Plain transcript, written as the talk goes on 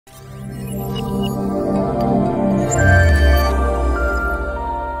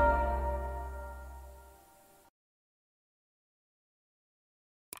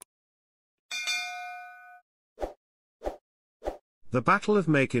The Battle of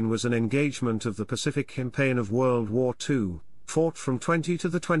Makin was an engagement of the Pacific Campaign of World War II, fought from 20 to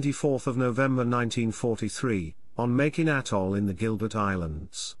the 24th of November 1943, on Makin Atoll in the Gilbert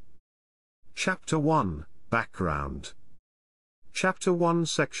Islands. Chapter 1, Background. Chapter 1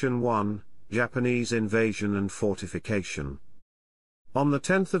 Section 1, Japanese Invasion and Fortification. On the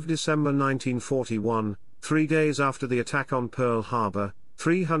 10th of December 1941, 3 days after the attack on Pearl Harbor,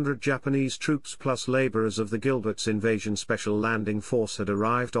 300 Japanese troops plus laborers of the Gilbert's Invasion Special Landing Force had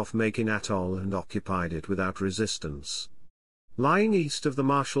arrived off Makin Atoll and occupied it without resistance. Lying east of the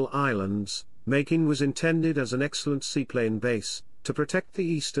Marshall Islands, Makin was intended as an excellent seaplane base, to protect the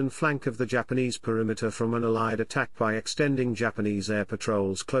eastern flank of the Japanese perimeter from an Allied attack by extending Japanese air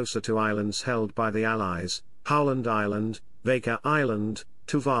patrols closer to islands held by the Allies, Howland Island, Baker Island,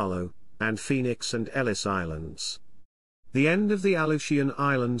 Tuvalu, and Phoenix and Ellis Islands. The end of the Aleutian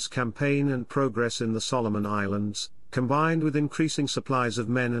Islands campaign and progress in the Solomon Islands, combined with increasing supplies of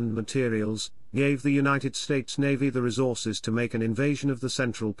men and materials, gave the United States Navy the resources to make an invasion of the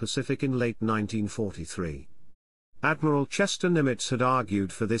Central Pacific in late 1943. Admiral Chester Nimitz had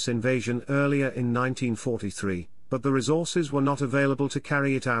argued for this invasion earlier in 1943, but the resources were not available to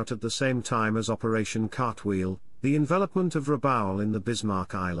carry it out at the same time as Operation Cartwheel, the envelopment of Rabaul in the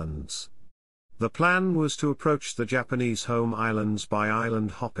Bismarck Islands. The plan was to approach the Japanese home islands by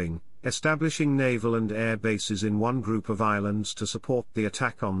island hopping, establishing naval and air bases in one group of islands to support the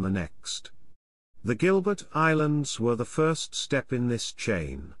attack on the next. The Gilbert Islands were the first step in this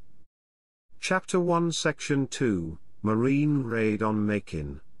chain. Chapter 1 Section 2, Marine Raid on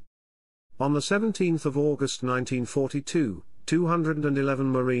Makin. On the 17th of August 1942, 211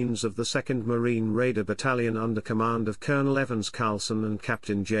 Marines of the 2nd Marine Raider Battalion under command of Colonel Evans Carlson and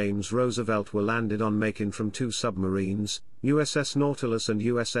Captain James Roosevelt were landed on Makin from 2 submarines, USS Nautilus and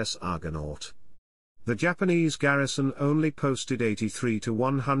USS Argonaut. The Japanese garrison only posted 83 to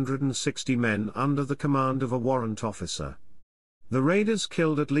 160 men under the command of a warrant officer. The raiders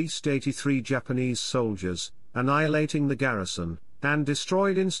killed at least 83 Japanese soldiers, annihilating the garrison, and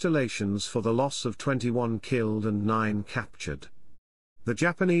destroyed installations for the loss of 21 killed and 9 captured. The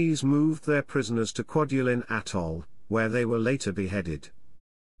Japanese moved their prisoners to Kwajalein Atoll, where they were later beheaded.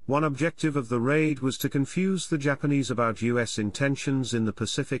 One objective of the raid was to confuse the Japanese about U.S. intentions in the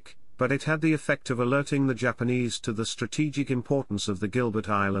Pacific, but it had the effect of alerting the Japanese to the strategic importance of the Gilbert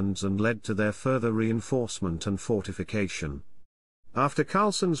Islands and led to their further reinforcement and fortification. After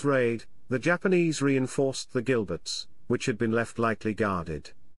Carlson's raid, the Japanese reinforced the Gilberts, which had been left lightly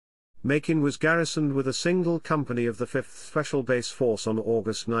guarded. Makin was garrisoned with a single company of the 5th Special Base Force on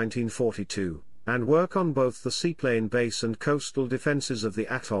August 1942, and work on both the seaplane base and coastal defenses of the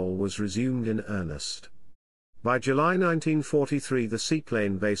atoll was resumed in earnest. By July 1943 the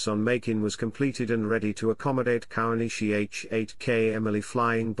seaplane base on Makin was completed and ready to accommodate Kawanishi H-8K Emily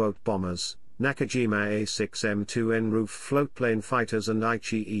flying boat bombers, Nakajima A-6M2N roof floatplane fighters and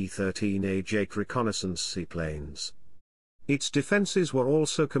Aichi E-13A Jake reconnaissance seaplanes. Its defenses were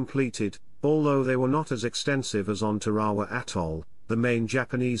also completed, although they were not as extensive as on Tarawa Atoll, the main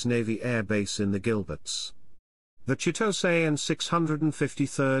Japanese Navy air base in the Gilberts. The Chitose and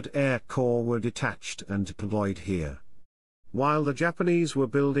 653rd Air Corps were detached and deployed here. While the Japanese were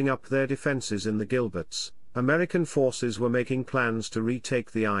building up their defenses in the Gilberts, American forces were making plans to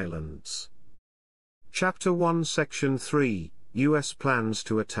retake the islands. Chapter 1 Section 3, U.S. Plans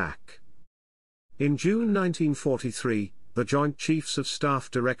to Attack. In June 1943, the Joint Chiefs of Staff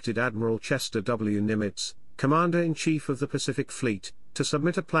directed Admiral Chester W. Nimitz, Commander-in-Chief of the Pacific Fleet, to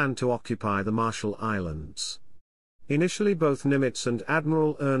submit a plan to occupy the Marshall Islands. Initially both Nimitz and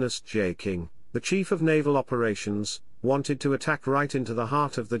Admiral Ernest J. King, the Chief of Naval Operations, wanted to attack right into the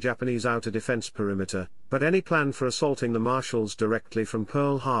heart of the Japanese outer defense perimeter, but any plan for assaulting the Marshalls directly from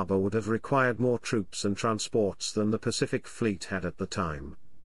Pearl Harbor would have required more troops and transports than the Pacific Fleet had at the time.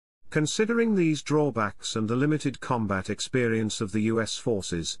 Considering these drawbacks and the limited combat experience of the U.S.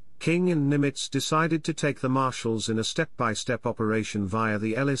 forces, King and Nimitz decided to take the Marshalls in a step-by-step operation via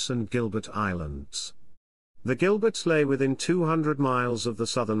the Ellis and Gilbert Islands. The Gilberts lay within 200 miles of the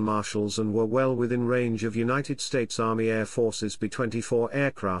southern Marshalls and were well within range of United States Army Air Forces B-24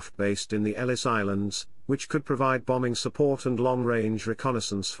 aircraft based in the Ellis Islands, which could provide bombing support and long-range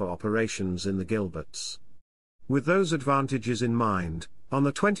reconnaissance for operations in the Gilberts. With those advantages in mind, on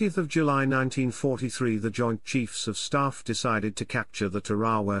the 20th of July 1943 the Joint Chiefs of Staff decided to capture the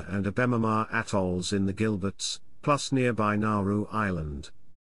Tarawa and Abemama atolls in the Gilberts, plus nearby Nauru Island.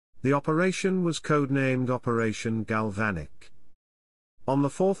 The operation was codenamed Operation Galvanic. On the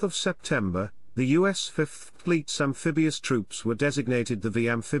 4th of September, the U.S. Fifth Fleet's amphibious troops were designated the V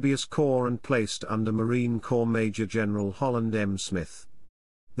Amphibious Corps and placed under Marine Corps Major General Holland M. Smith.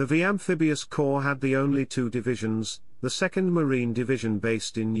 The V Amphibious Corps had the only two divisions, the 2nd Marine Division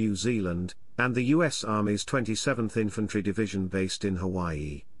based in New Zealand, and the U.S. Army's 27th Infantry Division based in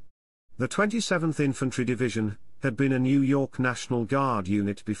Hawaii. The 27th Infantry Division had been a New York National Guard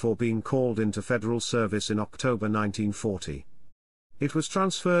unit before being called into federal service in October 1940. It was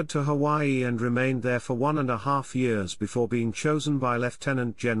transferred to Hawaii and remained there for 1.5 years before being chosen by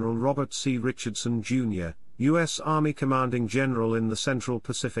Lieutenant General Robert C. Richardson, Jr., U.S. Army Commanding General in the Central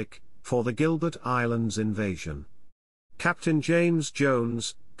Pacific, for the Gilbert Islands invasion. Captain James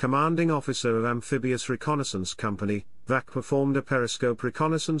Jones, Commanding Officer of Amphibious Reconnaissance Company, VAC, performed a periscope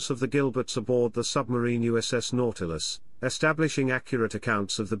reconnaissance of the Gilberts aboard the submarine USS Nautilus, establishing accurate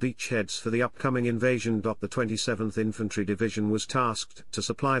accounts of the beachheads for the upcoming invasion. The 27th Infantry Division was tasked to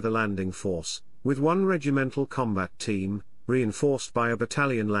supply the landing force, with one regimental combat team, reinforced by a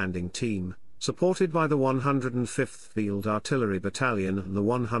battalion landing team, supported by the 105th Field Artillery Battalion and the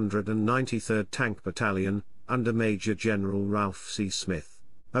 193rd Tank Battalion, under Major General Ralph C. Smith,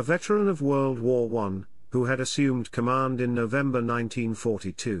 a veteran of World War I, who had assumed command in November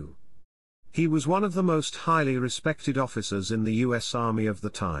 1942. He was one of the most highly respected officers in the U.S. Army of the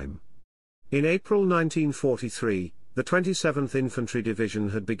time. In April 1943, the 27th Infantry Division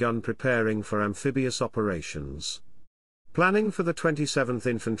had begun preparing for amphibious operations. Planning for the 27th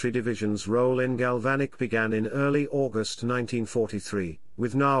Infantry Division's role in Galvanic began in early August 1943,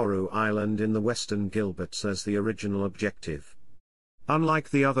 with Nauru Island in the Western Gilberts as the original objective.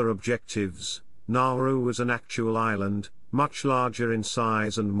 Unlike the other objectives, Nauru was an actual island, much larger in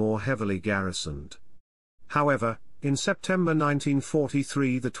size and more heavily garrisoned. However, in September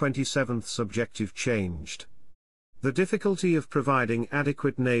 1943 the 27th's objective changed. The difficulty of providing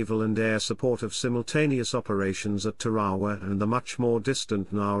adequate naval and air support of simultaneous operations at Tarawa and the much more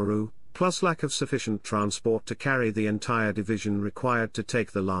distant Nauru, plus lack of sufficient transport to carry the entire division required to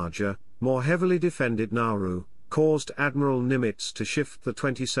take the larger, more heavily defended Nauru, caused Admiral Nimitz to shift the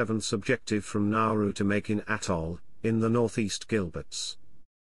 27th's objective from Nauru to Makin Atoll, in the northeast Gilberts.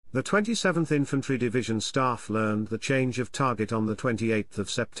 The 27th Infantry Division staff learned the change of target on the 28th of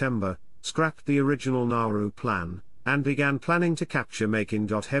September, scrapped the original Nauru plan, and began planning to capture Makin.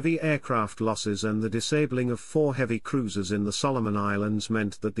 Heavy aircraft losses and the disabling of 4 heavy cruisers in the Solomon Islands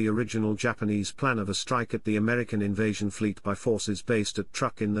meant that the original Japanese plan of a strike at the American invasion fleet by forces based at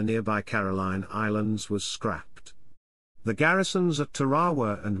Truk in the nearby Caroline Islands was scrapped. The garrisons at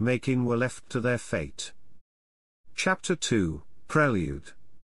Tarawa and Makin were left to their fate. Chapter 2, Prelude.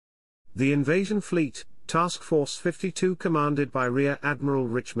 The invasion fleet, Task Force 52 commanded by Rear Admiral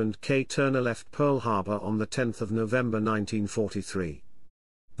Richmond K. Turner, left Pearl Harbor on the 10th of November 1943.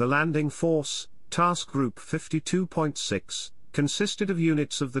 The landing force, Task Group 52.6, consisted of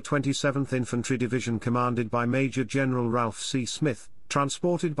units of the 27th Infantry Division commanded by Major General Ralph C. Smith,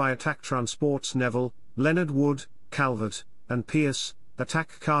 transported by attack transports Neville, Leonard Wood, Calvert, and Pierce,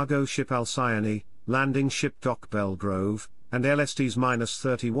 attack cargo ship Alcyone, landing ship Dock Belgrove, and LSTs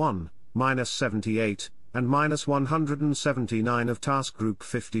 -31, -78, and -179 of Task Group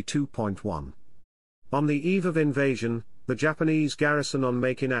 52.1. On the eve of invasion, the Japanese garrison on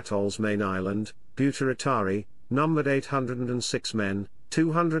Makin Atoll's main island, Butaritari, numbered 806 men,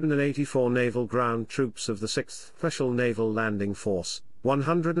 284 naval ground troops of the 6th Special Naval Landing Force,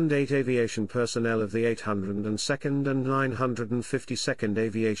 108 aviation personnel of the 802nd and 952nd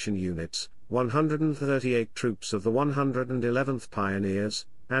Aviation Units, 138 troops of the 111th Pioneers,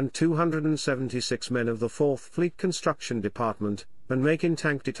 and 276 men of the 4th Fleet Construction Department, and Makin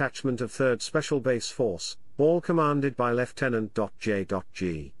Tank Detachment of 3rd Special Base Force, all commanded by Lieutenant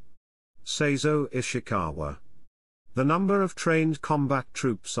J.G. Seizo Ishikawa. The number of trained combat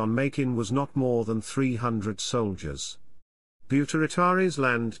troops on Makin was not more than 300 soldiers. Butaritari's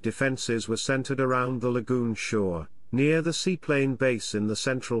land defenses were centered around the lagoon shore, near the seaplane base in the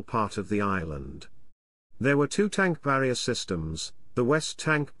central part of the island. There were 2 tank barrier systems. The west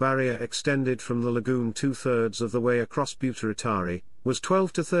tank barrier extended from the lagoon 2/3 of the way across Butaritari, was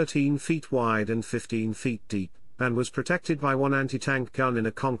 12 to 13 feet wide and 15 feet deep, and was protected by 1 anti-tank gun in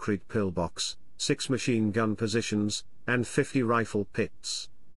a concrete pillbox, 6 machine gun positions, and 50 rifle pits.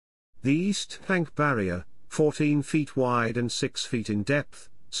 The east tank barrier, 14 feet wide and 6 feet in depth,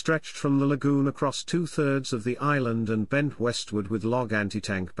 stretched from the lagoon across 2/3 of the island and bent westward with log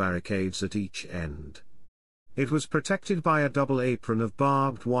anti-tank barricades at each end. It was protected by a double apron of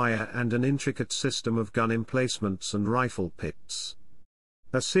barbed wire and an intricate system of gun emplacements and rifle pits.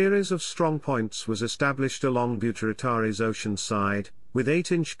 A series of strong points was established along Butaritari's ocean side, with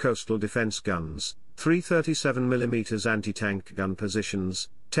 8-inch coastal defense guns, 3 37mm anti-tank gun positions,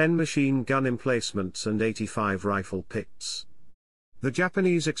 10 machine gun emplacements and 85 rifle pits. The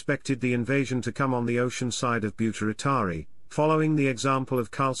Japanese expected the invasion to come on the ocean side of Butaritari, following the example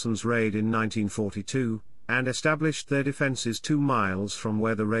of Carlson's raid in 1942, and established their defenses 2 miles from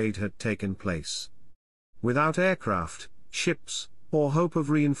where the raid had taken place. Without aircraft, ships, or hope of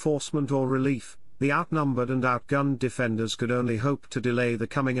reinforcement or relief, the outnumbered and outgunned defenders could only hope to delay the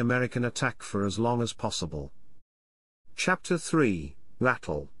coming American attack for as long as possible. Chapter 3,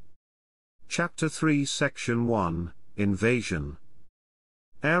 Atoll. Chapter 3 Section 1, Invasion.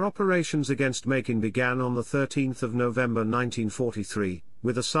 Air operations against Makin began on the 13th of November 1943,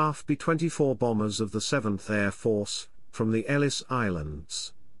 with a SAF B-24 bombers of the 7th Air Force, from the Ellis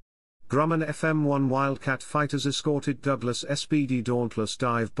Islands. Grumman FM-1 Wildcat fighters escorted Douglas SPD Dauntless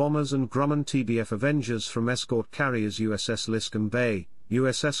dive bombers and Grumman TBF Avengers from escort carriers USS Liscombe Bay,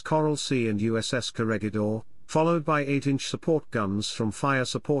 USS Coral Sea and USS Corregidor, followed by 8-inch support guns from fire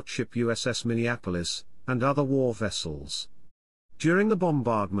support ship USS Minneapolis, and other war vessels. During the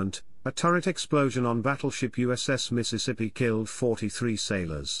bombardment, a turret explosion on battleship USS Mississippi killed 43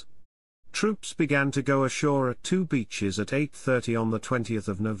 sailors. Troops began to go ashore at 2 beaches at 8:30 on the 20th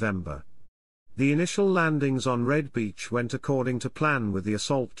of November. The initial landings on Red Beach went according to plan, with the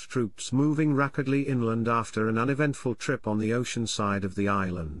assault troops moving rapidly inland after an uneventful trip on the ocean side of the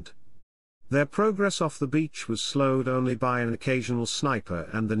island. Their progress off the beach was slowed only by an occasional sniper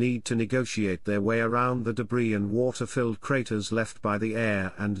and the need to negotiate their way around the debris and water-filled craters left by the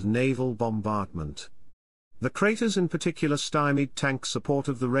air and naval bombardment. The craters in particular stymied tank support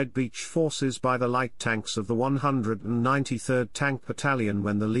of the Red Beach forces by the light tanks of the 193rd Tank Battalion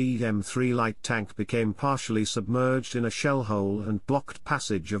when the lead M3 light tank became partially submerged in a shell hole and blocked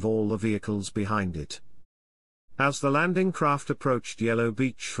passage of all the vehicles behind it. As the landing craft approached Yellow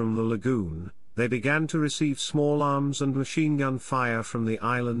Beach from the lagoon, they began to receive small arms and machine gun fire from the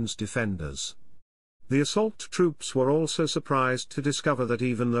island's defenders. The assault troops were also surprised to discover that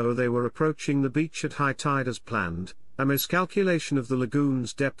even though they were approaching the beach at high tide as planned, a miscalculation of the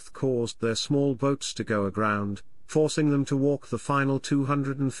lagoon's depth caused their small boats to go aground, forcing them to walk the final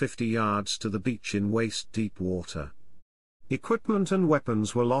 250 yards to the beach in waist-deep water. Equipment and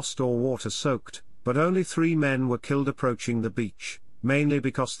weapons were lost or water-soaked, but only 3 men were killed approaching the beach, mainly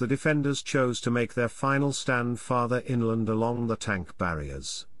because the defenders chose to make their final stand farther inland along the tank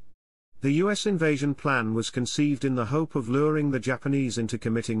barriers. The U.S. invasion plan was conceived in the hope of luring the Japanese into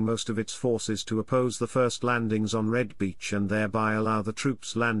committing most of its forces to oppose the first landings on Red Beach and thereby allow the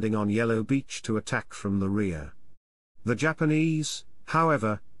troops landing on Yellow Beach to attack from the rear. The Japanese,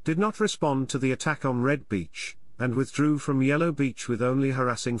 however, did not respond to the attack on Red Beach, and withdrew from Yellow Beach with only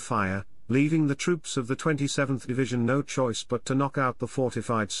harassing fire, leaving the troops of the 27th Division no choice but to knock out the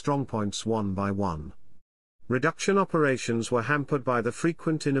fortified strongpoints one by one. Reduction operations were hampered by the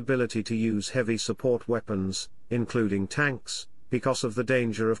frequent inability to use heavy support weapons, including tanks, because of the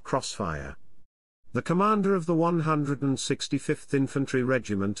danger of crossfire. The commander of the 165th Infantry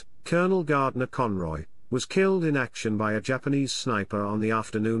Regiment, Colonel Gardner Conroy, was killed in action by a Japanese sniper on the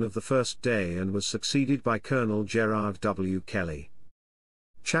afternoon of the first day and was succeeded by Colonel Gerard W. Kelly.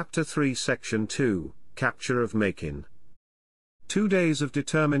 Chapter 3 Section 2, Capture of Makin. 2 days of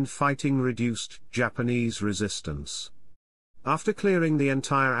determined fighting reduced Japanese resistance. After clearing the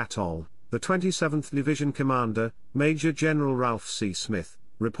entire atoll, the 27th Division commander, Major General Ralph C. Smith,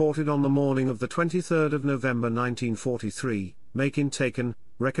 reported on the morning of the 23rd of November 1943, Makin taken,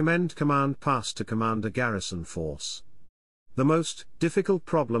 recommend command passed to Commander Garrison Force. The most difficult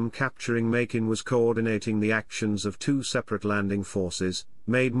problem capturing Makin was coordinating the actions of 2 separate landing forces,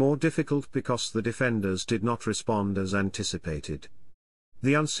 made more difficult because the defenders did not respond as anticipated.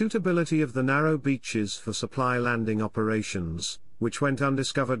 The unsuitability of the narrow beaches for supply landing operations, which went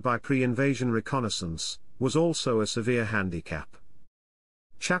undiscovered by pre-invasion reconnaissance, was also a severe handicap.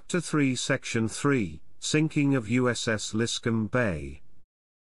 Chapter 3 Section 3, Sinking of USS Liscombe Bay.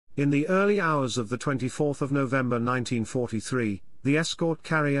 In the early hours of the 24th of November 1943, the escort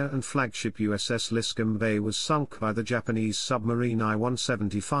carrier and flagship USS Liscombe Bay was sunk by the Japanese submarine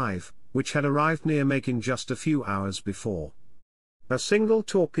I-175, which had arrived near Makin just a few hours before. A single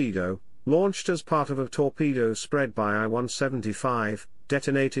torpedo, launched as part of a torpedo spread by I-175,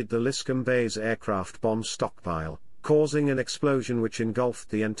 detonated the Liscombe Bay's aircraft bomb stockpile, causing an explosion which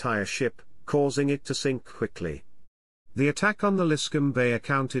engulfed the entire ship, causing it to sink quickly. The attack on the Liscombe Bay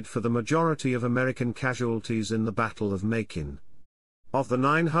accounted for the majority of American casualties in the Battle of Makin. Of the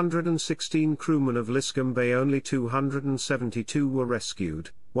 916 crewmen of Liscombe Bay, only 272 were rescued,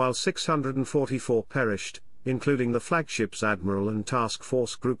 while 644 perished, including the flagship's admiral and task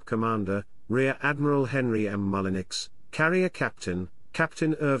force group commander, Rear Admiral Henry M. Mullinix, carrier captain,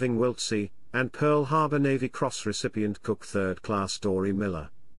 Captain Irving Wiltsey, and Pearl Harbor Navy Cross recipient Cook Third Class Dory Miller.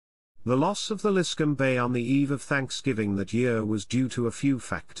 The loss of the Liscum Bay on the eve of Thanksgiving that year was due to a few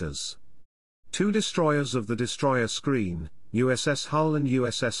factors. 2 destroyers of the destroyer screen, USS Hull and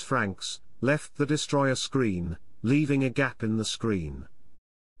USS Franks, left the destroyer screen, leaving a gap in the screen.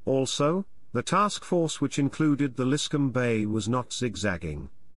 Also, the task force, which included the Liscum Bay, was not zigzagging.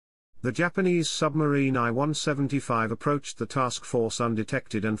 The Japanese submarine I-175 approached the task force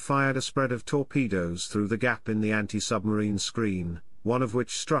undetected and fired a spread of torpedoes through the gap in the anti-submarine screen, one of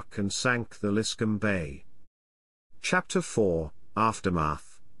which struck and sank the Liscum Bay. Chapter 4,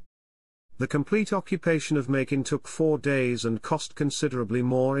 Aftermath. The complete occupation of Makin took 4 days and cost considerably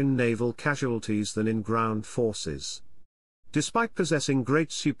more in naval casualties than in ground forces. Despite possessing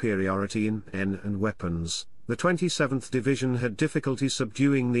great superiority in men and weapons, the 27th Division had difficulty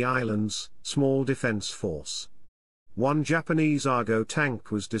subduing the island's small defense force. 1 Japanese Argo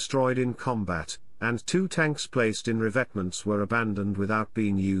tank was destroyed in combat, and 2 tanks placed in revetments were abandoned without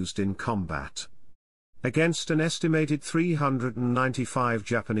being used in combat. Against an estimated 395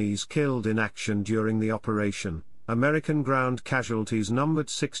 Japanese killed in action during the operation, American ground casualties numbered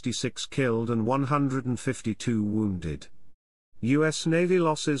 66 killed and 152 wounded. U.S. Navy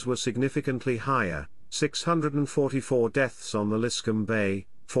losses were significantly higher, 644 deaths on the Liscum Bay,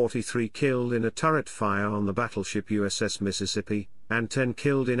 43 killed in a turret fire on the battleship USS Mississippi, and 10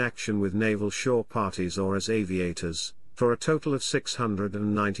 killed in action with naval shore parties or as aviators, for a total of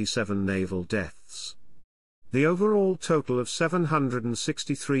 697 naval deaths. The overall total of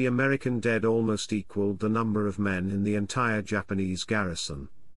 763 American dead almost equaled the number of men in the entire Japanese garrison.